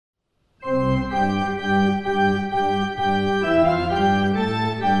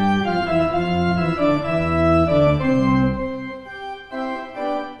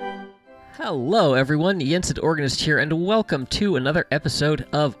everyone, Yensid Organist here, and welcome to another episode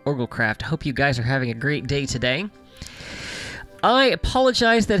of OrgelCraft. Hope you guys are having a great day today. I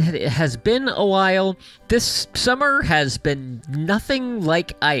apologize that it has been a while. This summer has been nothing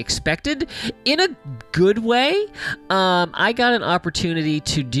like I expected, in a good way. I got an opportunity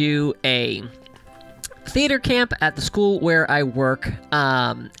to do a theater camp at the school where I work,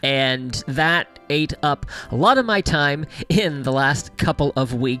 and that ate up a lot of my time in the last couple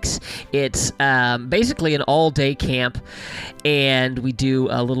of weeks. It's basically an all-day camp, and we do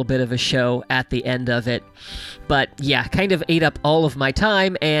a little bit of a show at the end of it. But yeah, kind of ate up all of my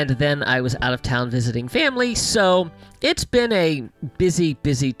time, and then I was out of town visiting family, so it's been a busy,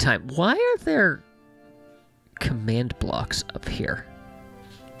 busy time. Why are there command blocks up here?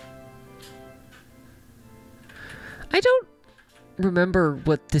 I don't remember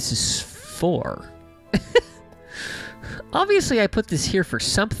what this is for. Obviously, I put this here for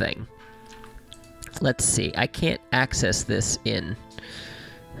something. Let's see. I can't access this in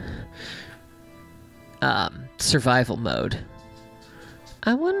survival mode.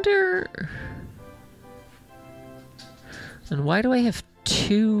 I wonder... And why do I have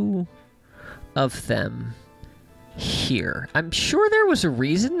two of them here? I'm sure there was a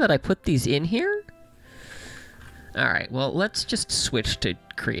reason that I put these in here. Alright, well, let's just switch to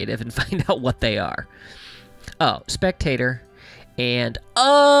creative and find out what they are. Oh, spectator. And,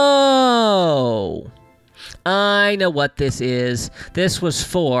 oh! I know what this is. This was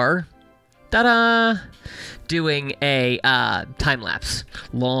for, ta-da! Doing a time-lapse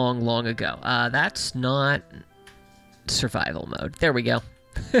long, long ago. That's not survival mode. There we go.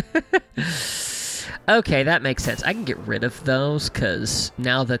 Okay, that makes sense. I can get rid of those, because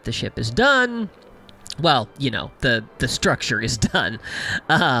now that the ship is done... Well, you know, the structure is done.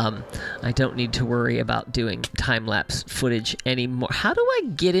 I don't need to worry about doing time-lapse footage anymore. How do I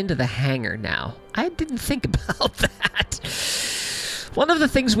get into the hangar now? I didn't think about that. One of the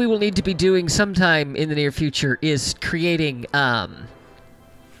things we will need to be doing sometime in the near future is creating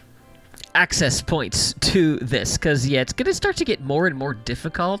access points to this, because, yeah, it's going to start to get more and more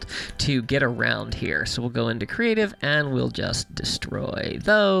difficult to get around here. So we'll go into creative, and we'll just destroy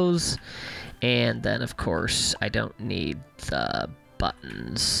those. And then, of course, I don't need the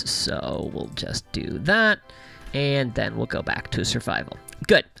buttons, so we'll just do that, and then we'll go back to survival.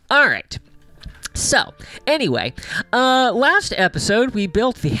 Good. All right. So, anyway, last episode, we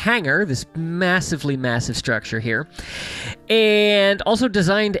built the hangar, this massively massive structure here, and also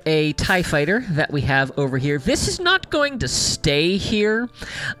designed a TIE fighter that we have over here. This is not going to stay here.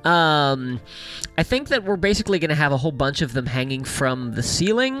 I think that we're basically going to have a whole bunch of them hanging from the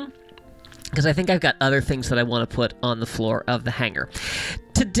ceiling, because I think I've got other things that I want to put on the floor of the hangar.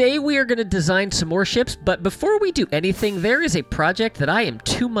 Today we are going to design some more ships, but before we do anything, there is a project that I am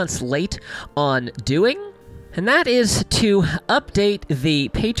 2 months late on doing, and that is to update the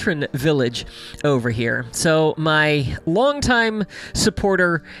patron village over here. So my longtime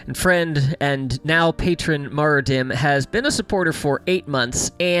supporter and friend and now patron Maradim has been a supporter for 8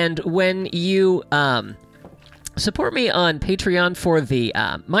 months, and when you... support me on Patreon for the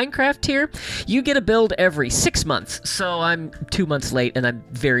Minecraft tier, you get a build every 6 months. So I'm 2 months late, and I'm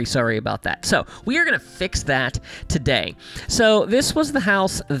very sorry about that. So we are going to fix that today. So this was the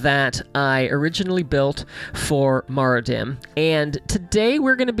house that I originally built for Maradim, and today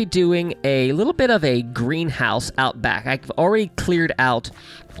we're going to be doing a little bit of a greenhouse out back. I've already cleared out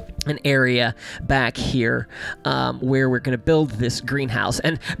an area back here where we're going to build this greenhouse.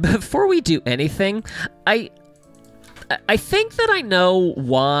 And before we do anything, I think that I know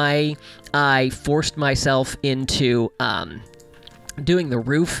why I forced myself into doing the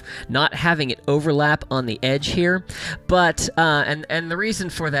roof, not having it overlap on the edge here, but and the reason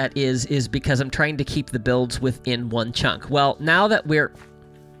for that is because I'm trying to keep the builds within one chunk. Well, now that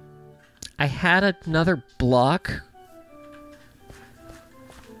I had another block.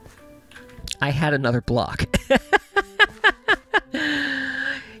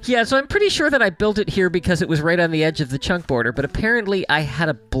 Yeah, so I'm pretty sure that I built it here because it was right on the edge of the chunk border, but apparently I had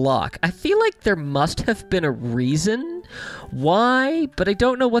a block. I feel like there must have been a reason why, but I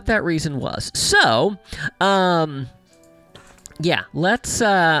don't know what that reason was. So, yeah, let's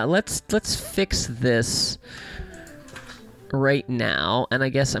fix this right now, and I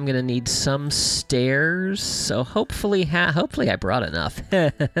guess I'm gonna need some stairs. So hopefully I brought enough.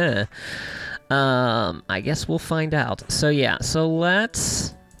 I guess we'll find out. So yeah, so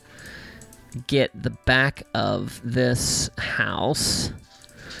let's get the back of this house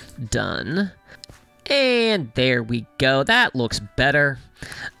done. And there we go. That looks better.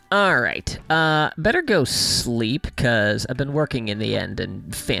 Alright, better go sleep, because I've been working in the end,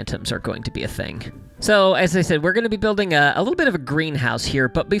 and phantoms are going to be a thing. So, as I said, we're going to be building a little bit of a greenhouse here,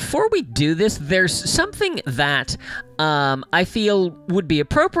 but before we do this, there's something that I feel would be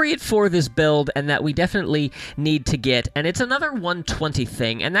appropriate for this build, and that we definitely need to get, and it's another 120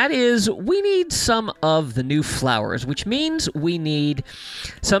 thing, and that is, we need some of the new flowers, which means we need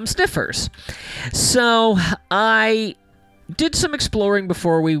some sniffers. So, I did some exploring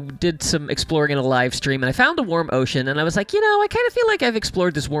before we did some exploring in a live stream, and I found a warm ocean, and I was like, you know, I kind of feel like I've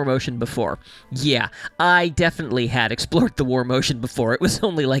explored this warm ocean before. Yeah, I definitely had explored the warm ocean before. It was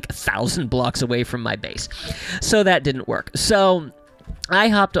only like 1,000 blocks away from my base. So that didn't work. So I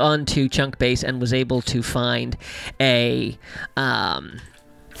hopped onto Chunk Base and was able to find a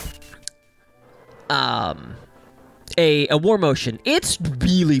warm ocean. It's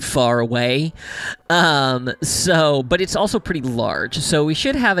really far away, but it's also pretty large, so we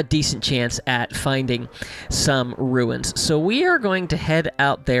should have a decent chance at finding some ruins. So we are going to head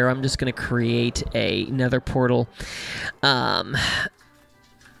out there. I'm just going to create a nether portal from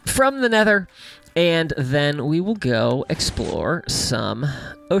the nether, and then we will go explore some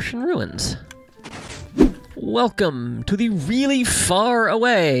ocean ruins. Welcome to the really far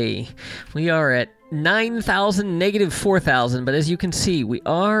away. We are at 9,000, negative 4,000, but as you can see, we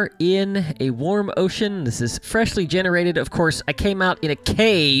are in a warm ocean. This is freshly generated. Of course, I came out in a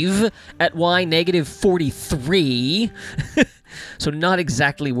cave at Y negative 43, so not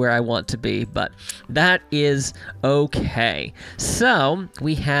exactly where I want to be, but that is okay. So,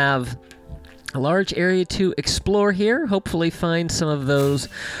 we have a large area to explore here, hopefully find some of those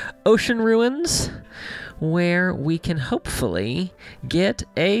ocean ruins, where we can hopefully get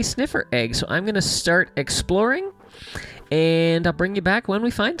a sniffer egg. So I'm going to start exploring, and I'll bring you back when we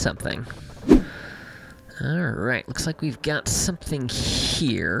find something. Alright, looks like we've got something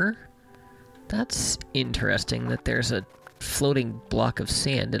here. That's interesting that there's a floating block of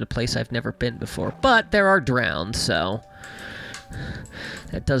sand in a place I've never been before. But there are drowns, so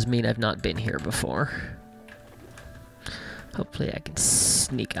that does mean I've not been here before. Hopefully I can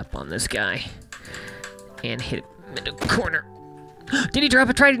sneak up on this guy and hit him in the corner. Did he drop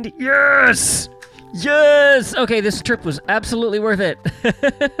a trident? Yes! Yes! Okay, this trip was absolutely worth it.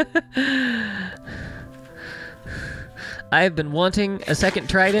 I've been wanting a second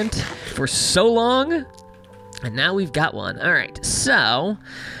trident for so long, and now we've got one. Alright, so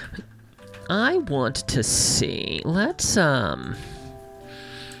I want to see. Let's,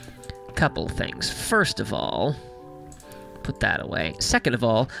 couple things. First of all, put that away. Second of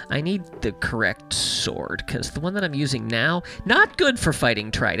all, I need the correct sword, because the one that I'm using now, not good for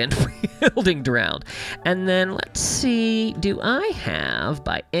fighting trident wielding drowned. And then, let's see, do I have,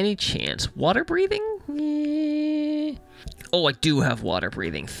 by any chance, water breathing? Yeah. Oh, I do have water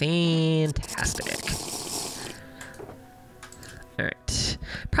breathing. Fantastic. Alright.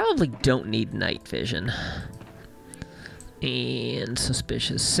 Probably don't need night vision. And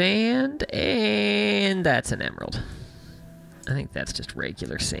suspicious sand, and that's an emerald. I think that's just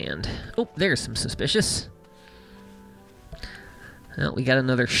regular sand. Oh, there's some suspicious. Well, we got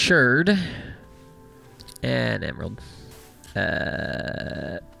another sherd. And emerald.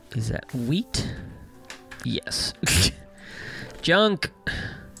 Is that wheat? Yes. Junk.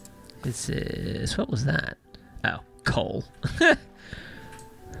 This is... what was that? Oh, coal.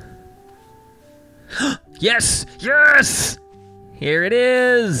 Yes! Yes! Here it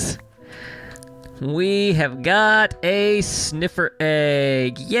is! We have got a sniffer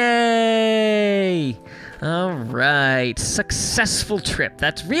egg. Yay! Alright, successful trip.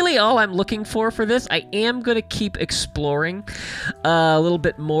 That's really all I'm looking for this. I am going to keep exploring a little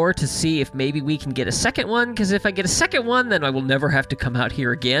bit more to see if maybe we can get a second one, because if I get a second one, then I will never have to come out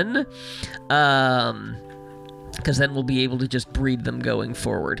here again. Because then we'll be able to just breed them going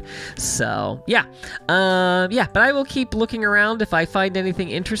forward. So, yeah. But I will keep looking around. If I find anything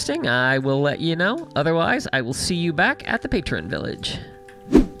interesting, I will let you know. Otherwise, I will see you back at the Patron Village.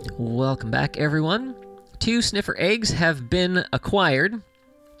 Welcome back, everyone. 2 sniffer eggs have been acquired.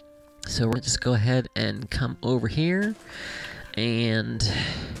 So we'll just go ahead and come over here and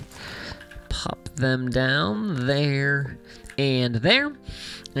pop them down there and there.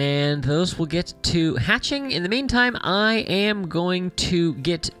 And those will get to hatching. In the meantime, I am going to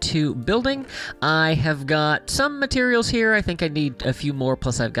get to building. I have got some materials here. I think I need a few more,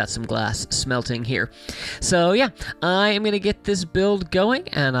 plus I've got some glass smelting here. So yeah, I am going to get this build going,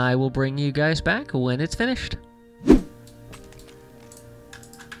 and I will bring you guys back when it's finished.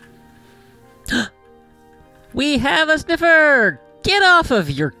 We have a sniffer! Get off of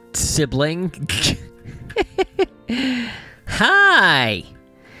your sibling! Hi!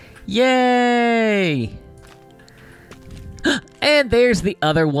 Yay! And there's the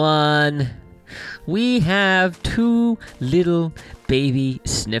other one. We have 2 little baby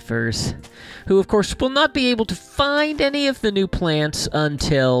sniffers who, of course, will not be able to find any of the new plants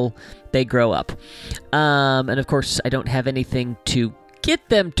until they grow up. And, of course, I don't have anything to get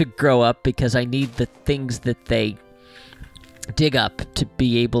them to grow up because I need the things that they dig up to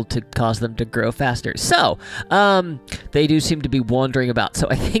be able to cause them to grow faster. So, they do seem to be wandering about. So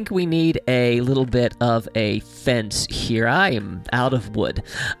I think we need a little bit of a fence here. I am out of wood.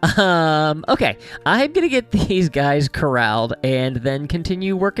 Okay, I'm gonna get these guys corralled and then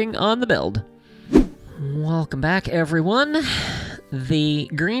continue working on the build. Welcome back, everyone. The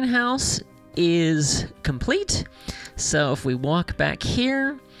greenhouse is complete. So if we walk back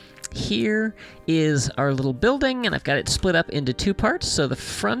here, here is our little building, and I've got it split up into 2 parts. So the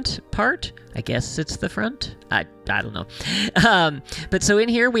front part, I guess it's the front. I don't know. But so in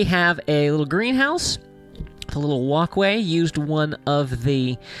here we have a little greenhouse, a little walkway. Used one of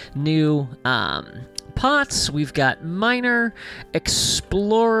the new pots. We've got Miner,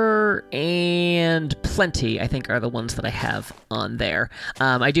 Explorer, and Plenty, I think, are the ones that I have on there.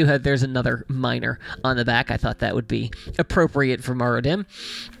 I do have, there's another Miner on the back. I thought that would be appropriate for Moradin.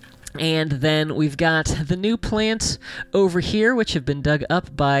 And then we've got the new plants over here, which have been dug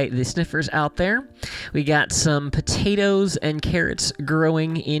up by the sniffers out there. We got some potatoes and carrots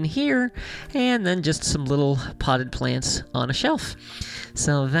growing in here, and then just some little potted plants on a shelf.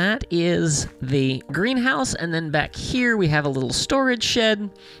 So that is the greenhouse, and then back here we have a little storage shed.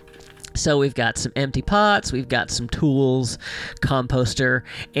 So we've got some empty pots, we've got some tools, composter,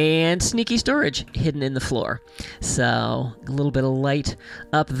 and sneaky storage hidden in the floor. So a little bit of light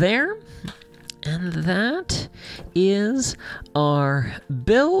up there. And that is our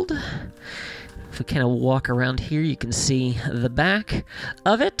build. If we kind of walk around here, you can see the back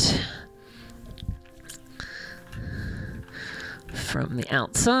of it from the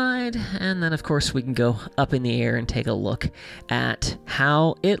outside, and then of course we can go up in the air and take a look at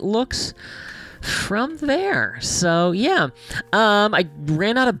how it looks from there. So yeah, I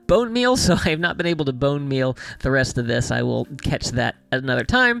ran out of bone meal, so I have not been able to bone meal the rest of this. I will catch that at another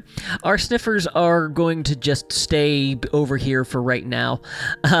time. Our sniffers are going to just stay over here for right now.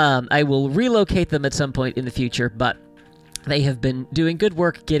 I will relocate them at some point in the future, but they have been doing good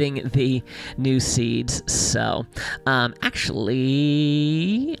work getting the new seeds. So, actually,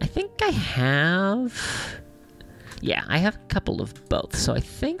 I think I have... Yeah, I have a couple of both. So I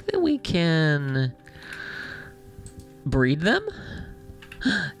think that we can breed them.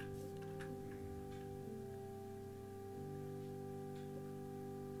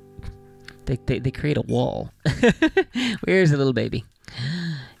 They create a wall. Where's the little baby?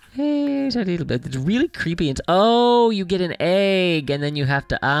 Here's our little bit. It's really creepy. It's, oh, you get an egg, and then you have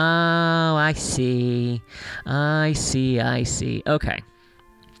to... Oh, I see. I see. Okay.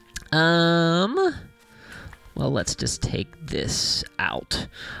 Well, let's just take this out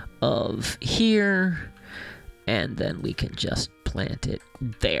of here, and then we can just plant it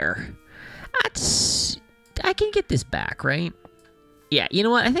there. That's... I can get this back, right? Yeah, you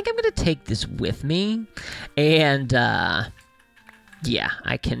know what? I think I'm going to take this with me, and, yeah,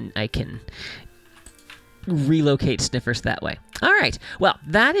 I can relocate sniffers that way. All right, well,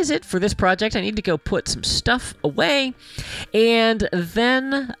 that is it for this project. I need to go put some stuff away, and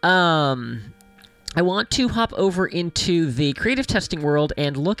then I want to hop over into the creative testing world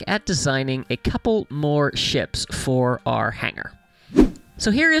and look at designing a couple more ships for our hangar. So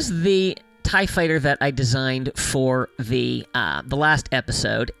here is the TIE fighter that I designed for the last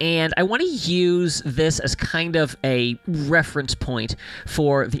episode, and I want to use this as kind of a reference point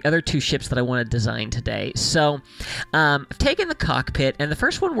for the other 2 ships that I want to design today. So I've taken the cockpit, and the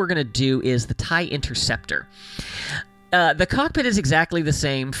first one we're going to do is the TIE Interceptor. The cockpit is exactly the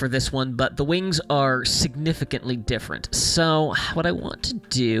same for this one, but the wings are significantly different. So what I want to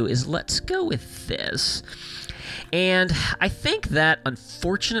do is let's go with this. And I think that,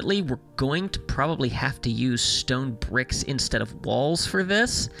 unfortunately, we're going to probably have to use stone bricks instead of walls for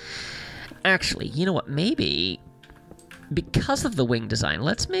this. Actually, you know what? Maybe, because of the wing design,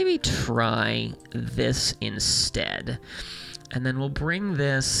 let's maybe try this instead. And then we'll bring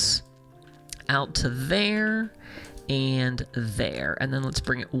this out to there and there. And then let's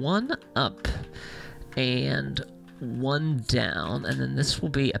bring it one up and one down, and then this will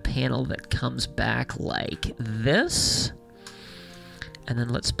be a panel that comes back like this. And then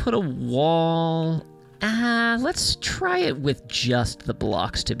let's put a wall. Let's try it with just the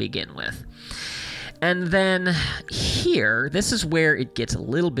blocks to begin with. And then here, this is where it gets a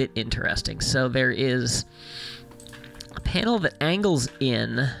little bit interesting. So there is a panel that angles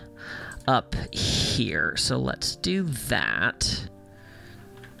in up here. So let's do that.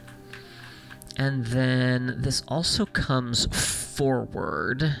 And then this also comes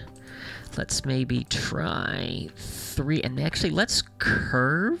forward. Let's maybe try 3, and actually let's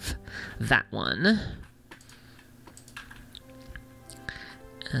curve that one.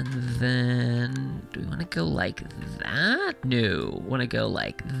 And then, do we want to go like that? No, want to go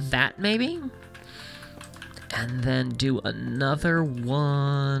like that maybe? And then do another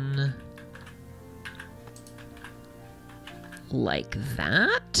one like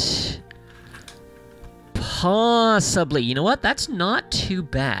that? Possibly. You know what? That's not too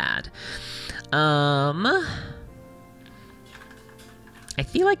bad. I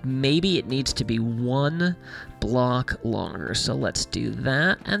feel like maybe it needs to be 1 block longer. So let's do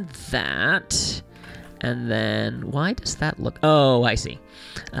that and that. And then, why does that look... Oh, I see.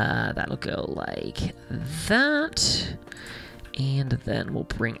 That'll go like that. And then we'll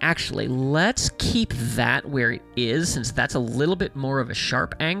bring... Actually, let's keep that where it is, since that's a little bit more of a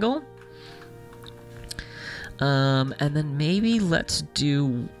sharp angle. And then maybe let's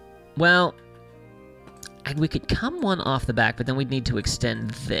do... Well, we could come one off the back, but then we'd need to extend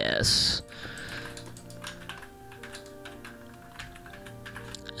this.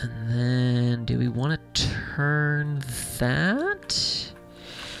 And then, do we want to turn that?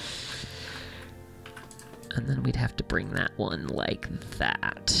 And then we'd have to bring that one like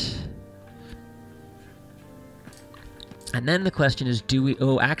that. And then the question is, do we...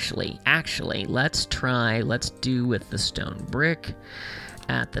 Oh, actually, let's do with the stone brick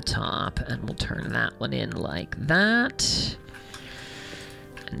at the top, and we'll turn that one in like that.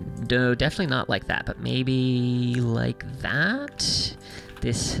 And no, definitely not like that, but maybe like that.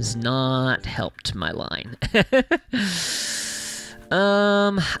 This has not helped my line.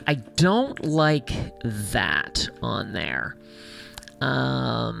 I don't like that on there.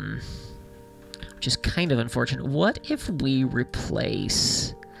 Which is kind of unfortunate. What if we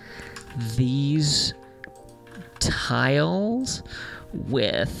replace these tiles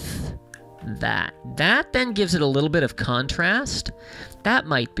with that? That then gives it a little bit of contrast. That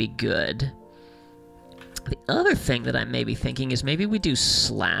might be good. The other thing that I'm maybe thinking is maybe we do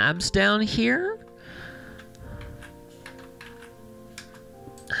slabs down here.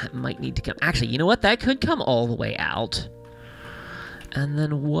 That might need to come... Actually, you know what? That could come all the way out. And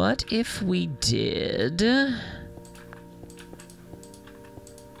then what if we did...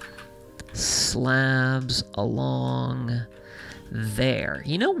 slabs along there?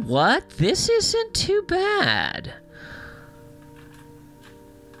 You know what? This isn't too bad.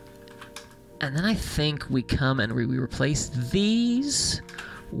 And then I think we come and we replace these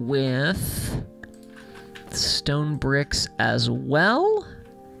with stone bricks as well.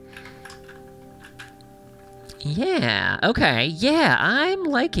 Yeah, okay, yeah, I'm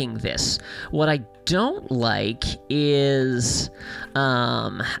liking this. What I don't like is,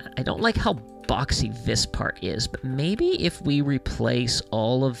 I don't like how boxy this part is, but maybe if we replace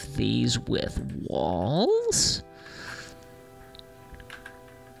all of these with walls?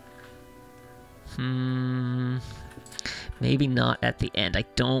 Maybe not at the end. I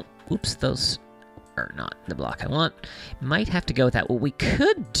don't... Oops, those are not the block I want. Might have to go with that. What we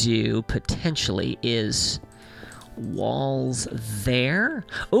could do, potentially, is walls there.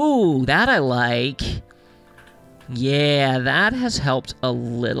 Ooh, that I like. Yeah, that has helped a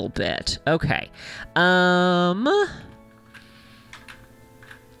little bit. Okay.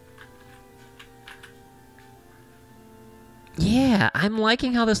 Yeah, I'm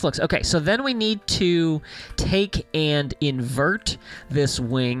liking how this looks. Okay, so then we need to take and invert this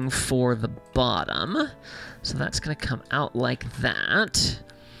wing for the bottom. So that's going to come out like that.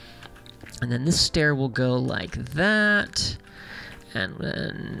 And then this stair will go like that. And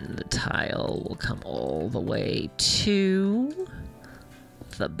then the tile will come all the way to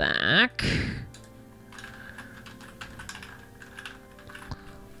the back.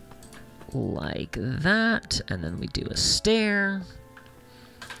 Like that, and then we do a stair.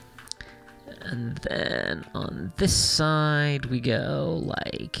 And then on this side, we go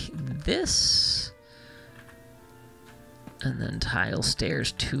like this. And then tile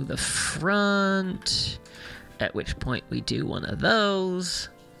stairs to the front, at which point we do one of those.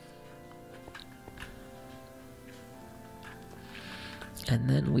 And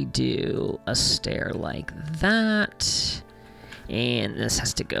then we do a stair like that. And this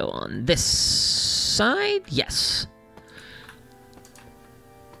has to go on this side? Yes.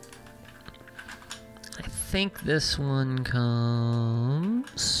 I think this one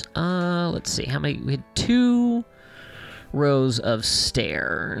comes... let's see, how many... We had 2 rows of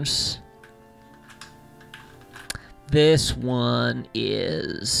stairs. This one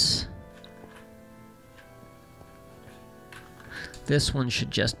is This one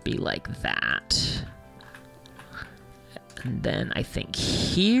should just be like that. And then I think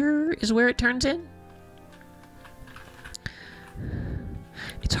here is where it turns in.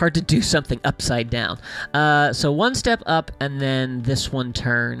 It's hard to do something upside down. So one step up, and then this one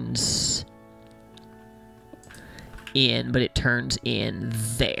turns in, but it turns in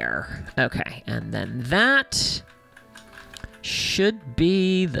there. Okay, and then that should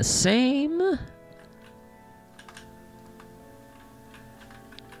be the same.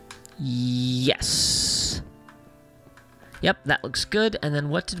 Yes. Yep, that looks good. And then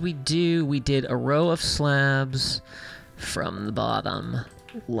what did we do? We did a row of slabs from the bottom,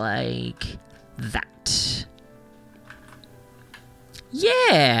 like that.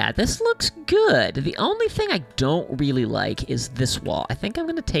 Yeah, this looks good. The only thing I don't really like is this wall. I think I'm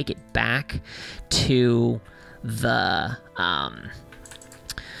going to take it back to the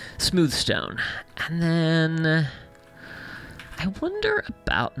smooth stone. And then I wonder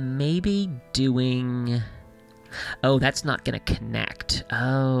about maybe doing... Oh, that's not going to connect.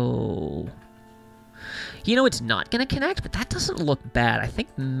 Oh. You know, it's not going to connect, but that doesn't look bad. I think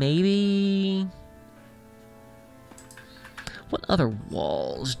maybe... What other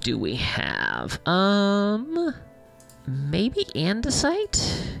walls do we have? Maybe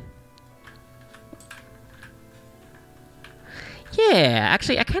andesite? Yeah,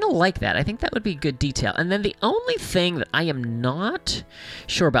 actually, I kind of like that. I think that would be good detail. And then the only thing that I am not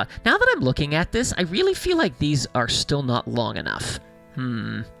sure about... Now that I'm looking at this, I really feel like these are still not long enough.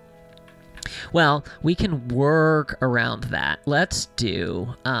 Well, we can work around that. Let's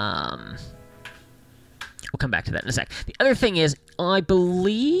do... We'll come back to that in a sec. The other thing is, I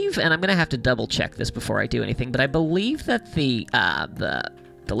believe, and I'm going to have to double-check this before I do anything, but I believe that the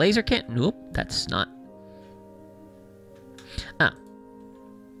laser cannon... Nope, that's not...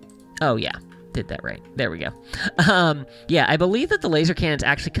 Oh, yeah. Did that right. There we go. Yeah, I believe that the laser cannons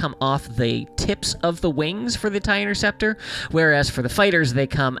actually come off the tips of the wings for the TIE Interceptor, whereas for the fighters, they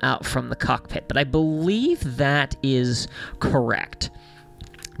come out from the cockpit. But I believe that is correct.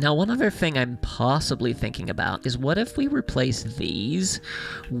 Now, one other thing I'm possibly thinking about is what if we replace these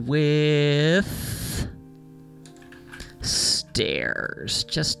with stairs,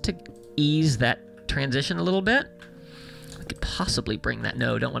 just to ease that transition a little bit? I could possibly bring that...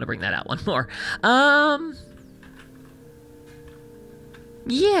 No, don't want to bring that out one more.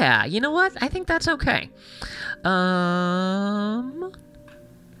 Yeah, you know what? I think that's okay.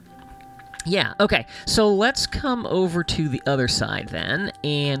 Yeah, okay. So let's come over to the other side then,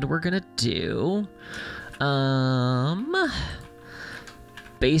 and we're gonna do...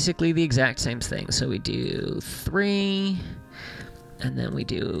 basically the exact same thing. So we do 3, and then we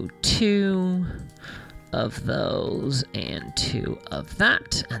do 2... of those and 2 of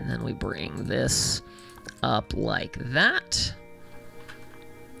that, and then we bring this up like that.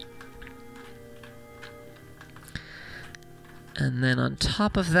 And then on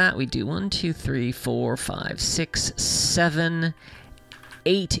top of that, we do 1, 2, 3, 4, 5, 6, 7,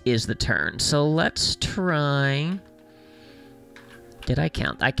 8 is the turn. So let's try... Did I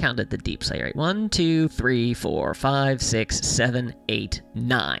count? I counted the deep side, right? 1, 2, 3, 4, 5, 6, 7, 8,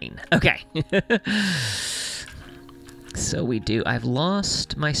 9. Okay. So we do... I've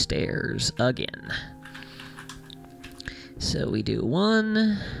lost my stairs again. So we do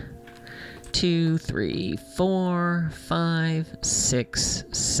 1, 2, 3, 4, 5, 6,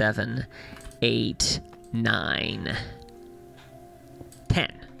 7, 8, 9,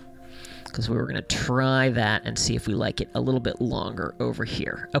 10. Because we were going to try that and see if we like it a little bit longer over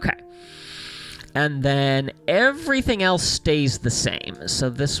here. Okay. And then everything else stays the same. So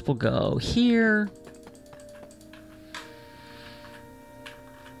this will go here.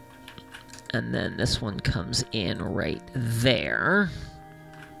 And then this one comes in right there.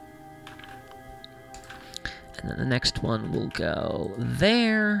 And then the next one will go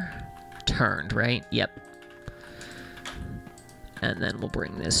there. Turned, right? Yep. And then we'll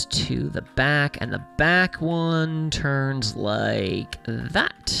bring this to the back, and the back one turns like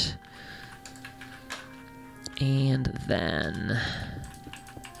that. And then...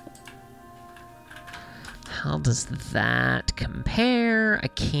 how does that compare? I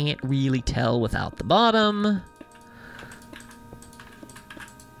can't really tell without the bottom.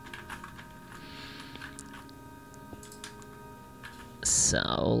 So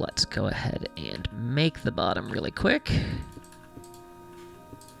let's go ahead and make the bottom really quick.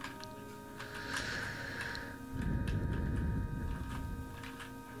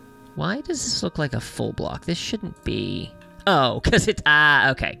 Why does this look like a full block? This shouldn't be... Oh, because it's...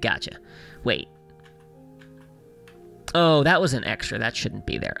 Ah, okay, gotcha. Wait. Oh, that was an extra. That shouldn't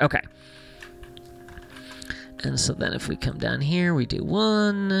be there. Okay. And so then if we come down here, we do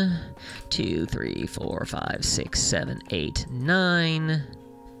 1, 2, 3, 4, 5, 6, 7, 8, 9,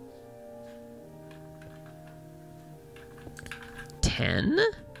 10.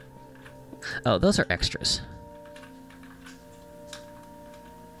 Oh, those are extras.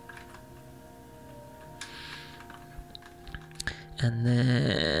 And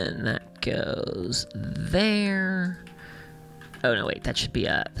then that goes there. Oh no, wait, that should be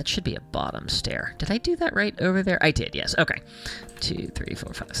a bottom stair. Did I do that right over there? I did, yes. Okay. 2, 3,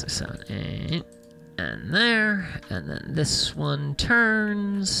 4, 5, 6, 7, 8. And there. And then this one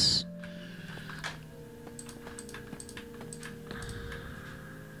turns.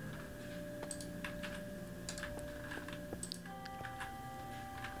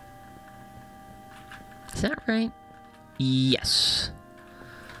 Is that right? Yes.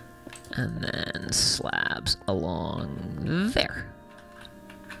 And then slabs along there.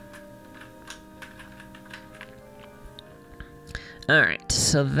 Alright,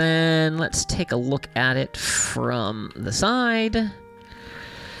 so then let's take a look at it from the side.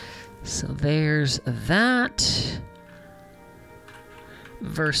 So there's that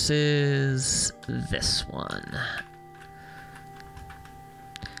versus this one.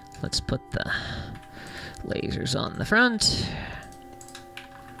 Let's put the lasers on the front.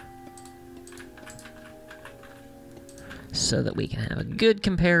 So that we can have a good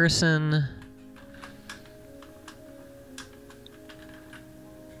comparison.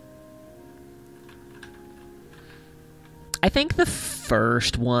 I think the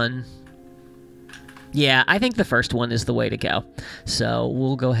first one... Yeah, I think the first one is the way to go. So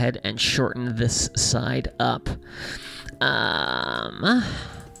we'll go ahead and shorten this side up. It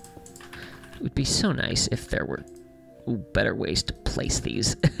would be so nice if there were better ways to place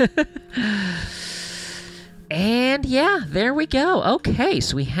these. And yeah, there we go. Okay,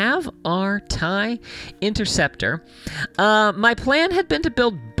 so we have our TIE interceptor. My plan had been to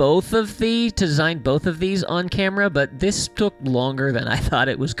design both of these on camera, but this took longer than I thought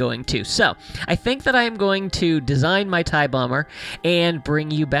it was going to. So I think that I am going to design my TIE bomber and bring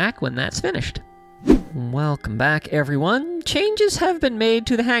you back when that's finished. Welcome back, everyone. Changes have been made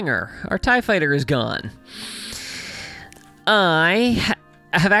to the hangar. Our TIE fighter is gone. I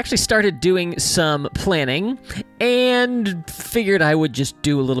have actually started doing some planning and figured I would just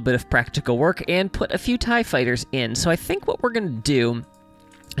do a little bit of practical work and put a few TIE fighters in. So I think what we're going to do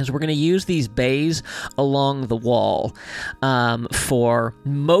is we're going to use these bays along the wall for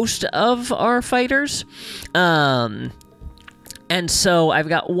most of our fighters. And so I've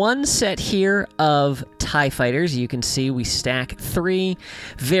got one set here of TIE fighters. You can see we stack 3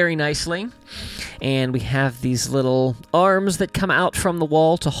 very nicely. And we have these little arms that come out from the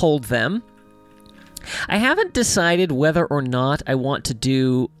wall to hold them. I haven't decided whether or not I want to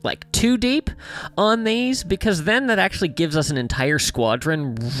do like too deep on these, because then that actually gives us an entire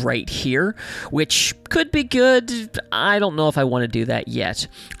squadron right here, which could be good. I don't know if I want to do that yet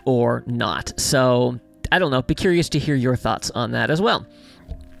or not. So I don't know. Be curious to hear your thoughts on that as well.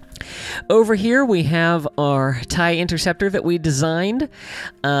 Over here we have our TIE interceptor that we designed.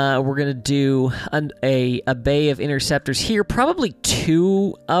 We're going to do a bay of interceptors here, probably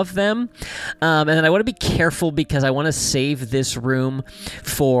 2 of them. And then I want to be careful because I want to save this room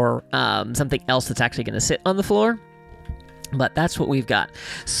for something else that's actually going to sit on the floor. But that's what we've got.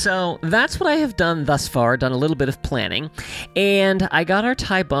 So that's what I have done thus far, done a little bit of planning. And I got our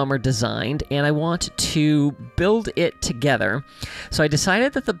TIE bomber designed, and I want to build it together. So I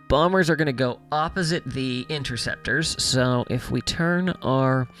decided that the bombers are going to go opposite the interceptors. So if we turn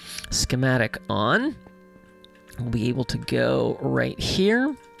our schematic on, we'll be able to go right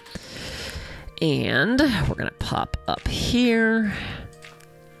here. And we're going to pop up here.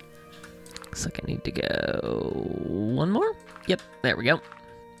 Looks like I need to go 1 more. Yep, there we go.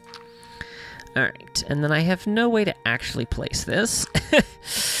 Alright, and then I have no way to actually place this.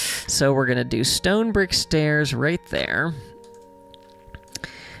 So we're going to do stone brick stairs right there.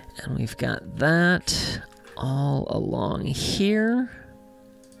 And we've got that all along here.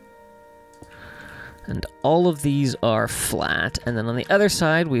 And all of these are flat. And then on the other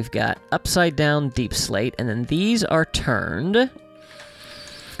side, we've got upside down deep slate. And then these are turned.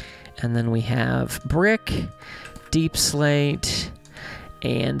 And then we have brick, deep slate,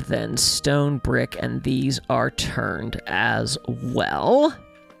 and then stone brick, and these are turned as well.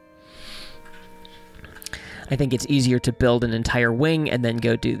 I think it's easier to build an entire wing and then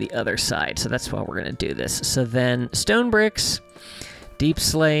go do the other side, so that's why we're going to do this. So then stone bricks, deep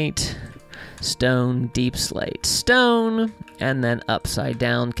slate, stone, deep slate, stone, and then upside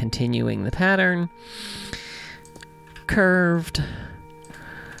down, continuing the pattern. Curved.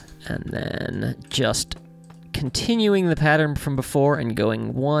 And then just continuing the pattern from before and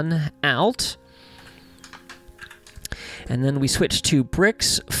going one out. And then we switch to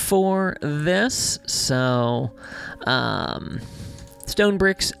bricks for this. So, stone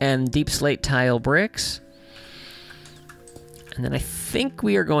bricks and deep slate tile bricks. And then I think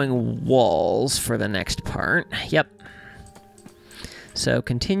we are going walls for the next part. Yep. So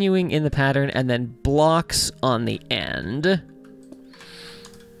continuing in the pattern, and then blocks on the end.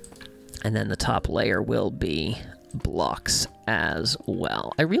 And then the top layer will be blocks as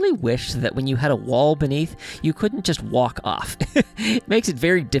well. I really wish that when you had a wall beneath, you couldn't just walk off. It makes it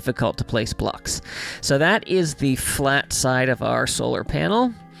very difficult to place blocks. So that is the flat side of our solar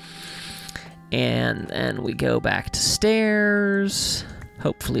panel. And then we go back to stairs,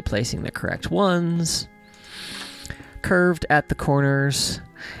 hopefully placing the correct ones. Curved at the corners,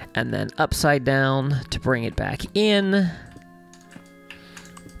 and then upside down to bring it back in.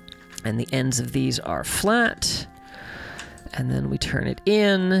 And the ends of these are flat. And then we turn it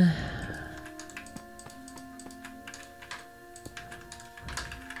in.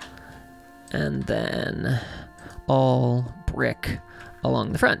 And then all brick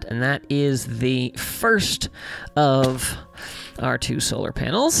along the front. And that is the first of our 2 solar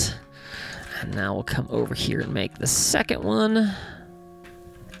panels. And now we'll come over here and make the second one.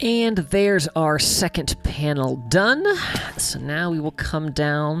 And there's our second panel done. So now we will come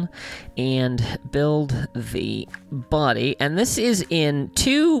down and build the body. And this is in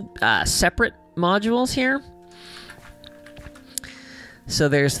 2 separate modules here. So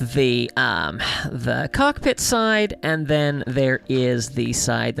there's the cockpit side, and then there is the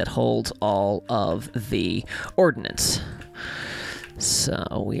side that holds all of the ordnance.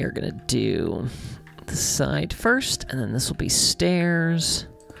 So we are going to do the side first, and then this will be stairs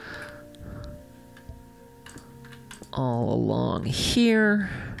all along here.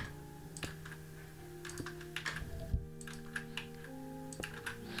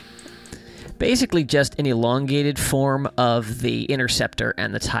 Basically just an elongated form of the Interceptor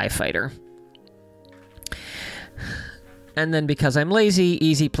and the TIE Fighter. And then because I'm lazy,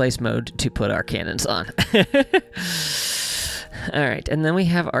 easy place mode to put our cannons on. Alright, and then we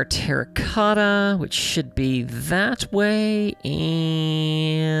have our terracotta, which should be that way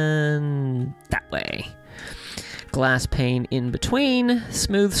and that way. Glass pane in between,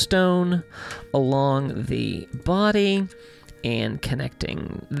 smooth stone along the body and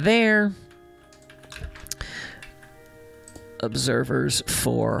connecting there. Observers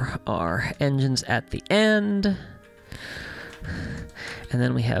for our engines at the end. And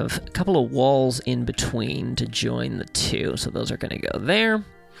then we have a couple of walls in between to join the 2, so those are going to go there.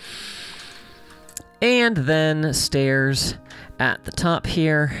 And then stairs at the top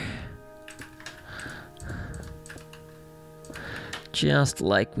here. Just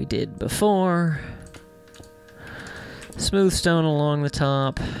like we did before. Smooth stone along the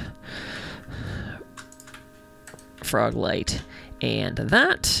top. Frog light and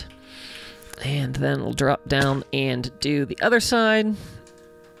that. And then we'll drop down and do the other side.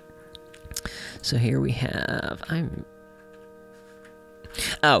 So here we have...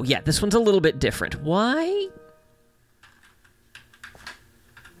 Oh, yeah, this one's a little bit different. Why?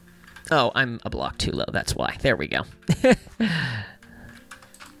 Oh, I'm a block too low. That's why. There we go.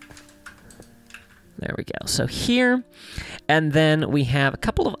 There we go. So here, and then we have a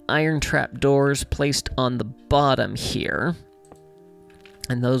couple of iron trap doors placed on the bottom here.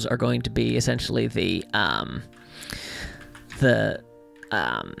 And those are going to be essentially the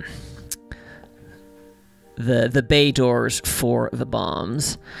bay doors for the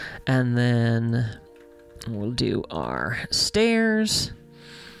bombs. And then we'll do our stairs.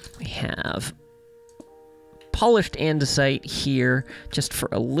 We have polished andesite here just for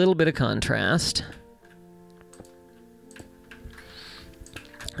a little bit of contrast.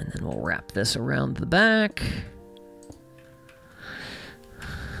 And then we'll wrap this around the back.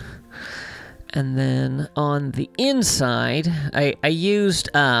 And then on the inside, I used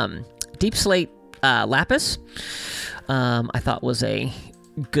deep slate lapis. I thought was a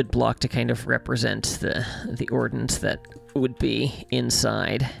good block to kind of represent the ordnance that would be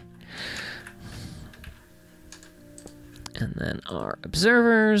inside. And then our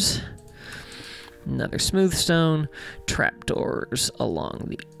observers, another smooth stone, trapdoors along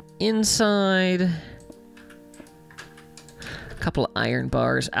the inside, a couple of iron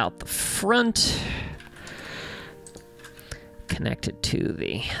bars out the front, connected to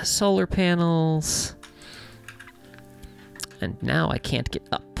the solar panels. And now I can't get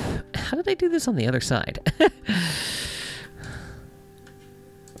up. How did I do this on the other side? I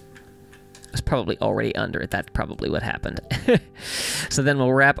was probably already under it. That's probably what happened. So then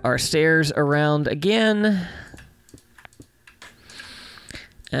we'll wrap our stairs around again.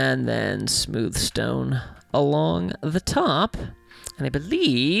 and then smooth stone along the top. And I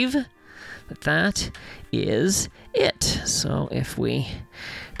believe that that is it. So if we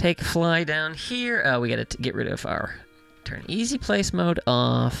take a fly down here, we got to get rid of our turn easy place mode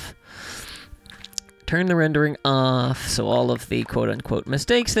off. Turn the rendering off, so all of the quote-unquote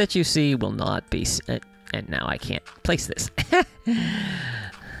mistakes that you see will not be... and now I can't place this.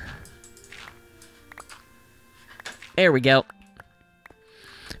 There we go.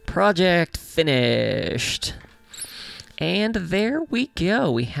 Project finished. And there we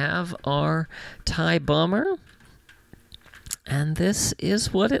go. We have our TIE bomber. And this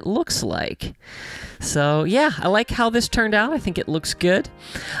is what it looks like. So, yeah, I like how this turned out. I think it looks good.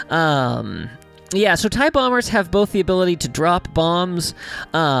 Yeah, so TIE bombers have both the ability to drop bombs,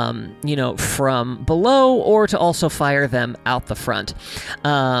 you know, from below, or to also fire them out the front.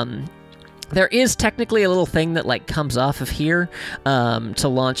 There is technically a little thing that, like, comes off of here to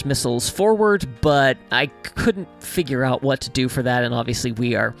launch missiles forward, but I couldn't figure out what to do for that, and obviously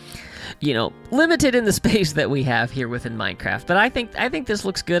we are, you know, limited in the space that we have here within Minecraft. But I think this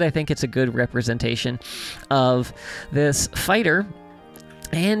looks good. I think it's a good representation of this fighter.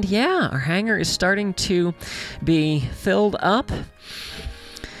 And yeah, our hangar is starting to be filled up.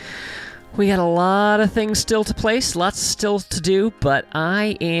 We got a lot of things still to place, lots still to do, but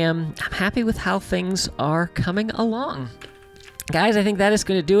I'm happy with how things are coming along. Guys, I think that is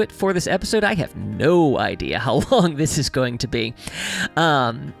going to do it for this episode. I have no idea how long this is going to be.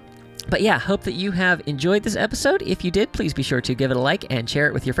 But yeah, hope that you have enjoyed this episode. If you did, please be sure to give it a like and share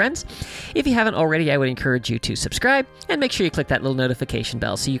it with your friends. If you haven't already, I would encourage you to subscribe and make sure you click that little notification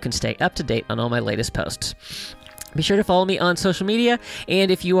bell so you can stay up to date on all my latest posts. Be sure to follow me on social media,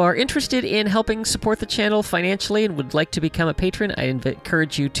 and if you are interested in helping support the channel financially and would like to become a patron, I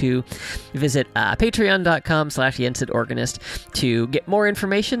encourage you to visit patreon.com/YensidOrganist to get more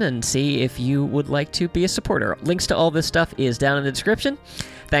information and see if you would like to be a supporter. Links to all this stuff is down in the description.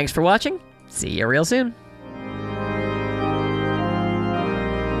 Thanks for watching. See you real soon.